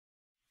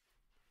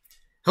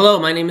Hello,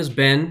 my name is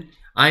Ben.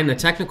 I'm the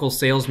technical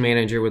sales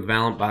manager with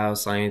Valent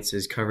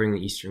Biosciences covering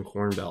the Eastern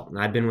Corn Belt. And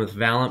I've been with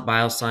Valent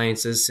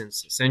Biosciences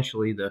since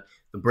essentially the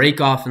break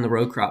off in the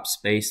row crop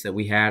space that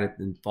we had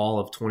in the fall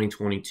of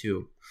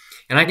 2022.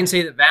 And I can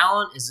say that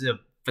Valent is a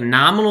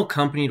phenomenal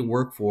company to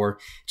work for,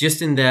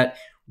 just in that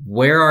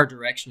where our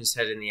direction is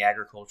headed in the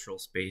agricultural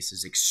space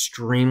is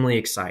extremely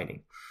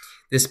exciting.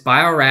 This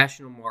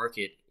biorational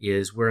market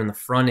we're in the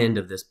front end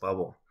of this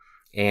bubble,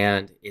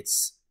 and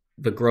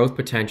the growth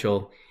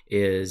potential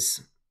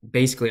is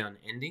basically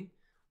unending.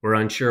 We're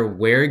unsure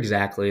where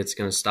exactly it's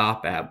going to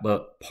stop at,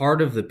 but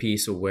part of the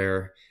piece of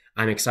where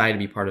I'm excited to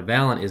be part of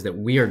Valent is that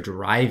we are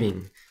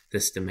driving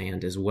this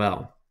demand as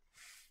well.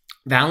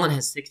 Valent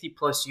has 60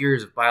 plus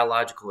years of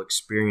biological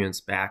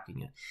experience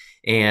backing it,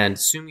 and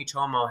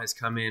Sumitomo has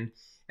come in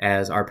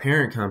as our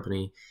parent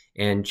company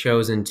and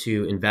chosen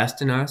to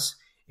invest in us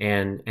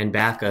and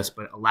back us,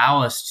 but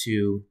allow us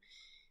to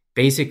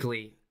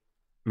basically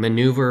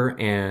maneuver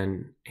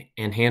and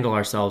handle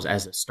ourselves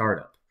as a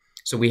startup.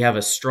 So we have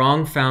a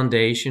strong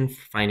foundation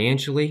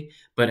financially,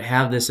 but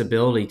have this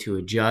ability to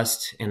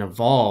adjust and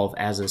evolve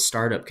as a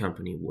startup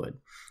company would.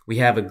 We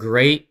have a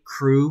great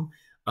crew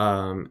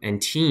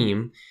and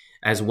team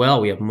as well.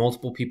 We have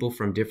multiple people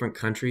from different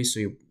countries,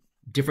 so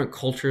different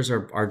cultures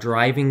are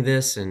driving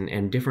this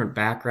and different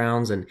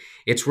backgrounds, and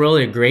it's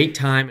really a great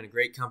time and a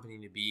great company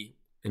to be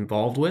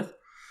involved with.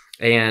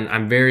 And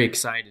I'm very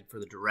excited for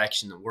the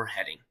direction that we're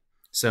heading.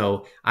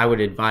 So I would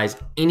advise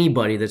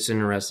anybody that's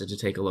interested to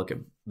take a look at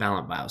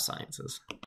Valent Biosciences.